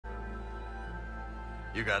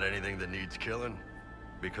You got anything that needs killing?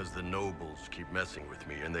 Because the nobles keep messing with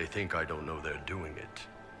me, and they think I don't know they're doing it.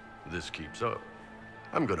 This keeps up,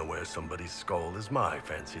 I'm gonna wear somebody's skull as my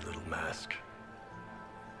fancy little mask.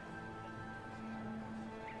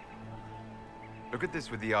 Look at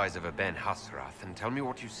this with the eyes of a Ben Hasrath and tell me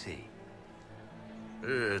what you see.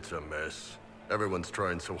 It's a mess. Everyone's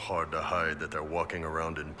trying so hard to hide that they're walking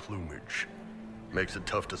around in plumage. Makes it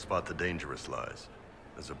tough to spot the dangerous lies,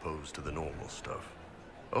 as opposed to the normal stuff.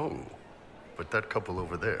 Oh, but that couple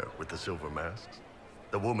over there with the silver masks?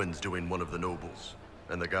 The woman's doing one of the nobles,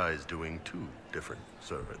 and the guy's doing two different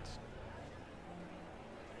servants.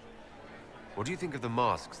 What do you think of the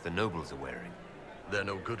masks the nobles are wearing? They're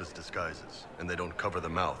no good as disguises, and they don't cover the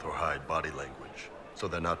mouth or hide body language, so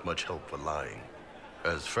they're not much help for lying.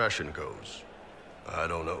 As fashion goes, I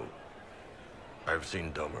don't know. I've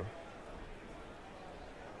seen dumber.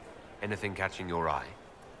 Anything catching your eye?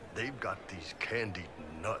 They've got these candied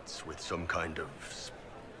nuts with some kind of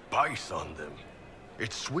spice on them.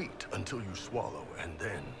 It's sweet until you swallow, and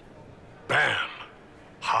then... bam!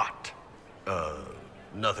 Hot.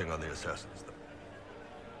 Nothing on the assassins, though.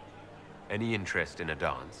 Any interest in a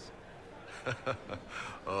dance?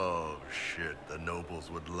 Oh, shit. The nobles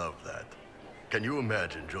would love that. Can you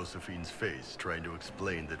imagine Josephine's face trying to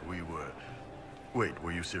explain that we were... Wait,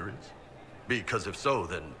 were you serious? Because if so,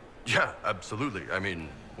 then... yeah, absolutely. I mean,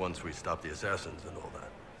 once we stop the assassins and all that.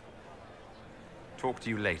 Talk to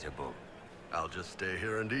you later, Bull. I'll just stay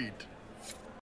here and eat.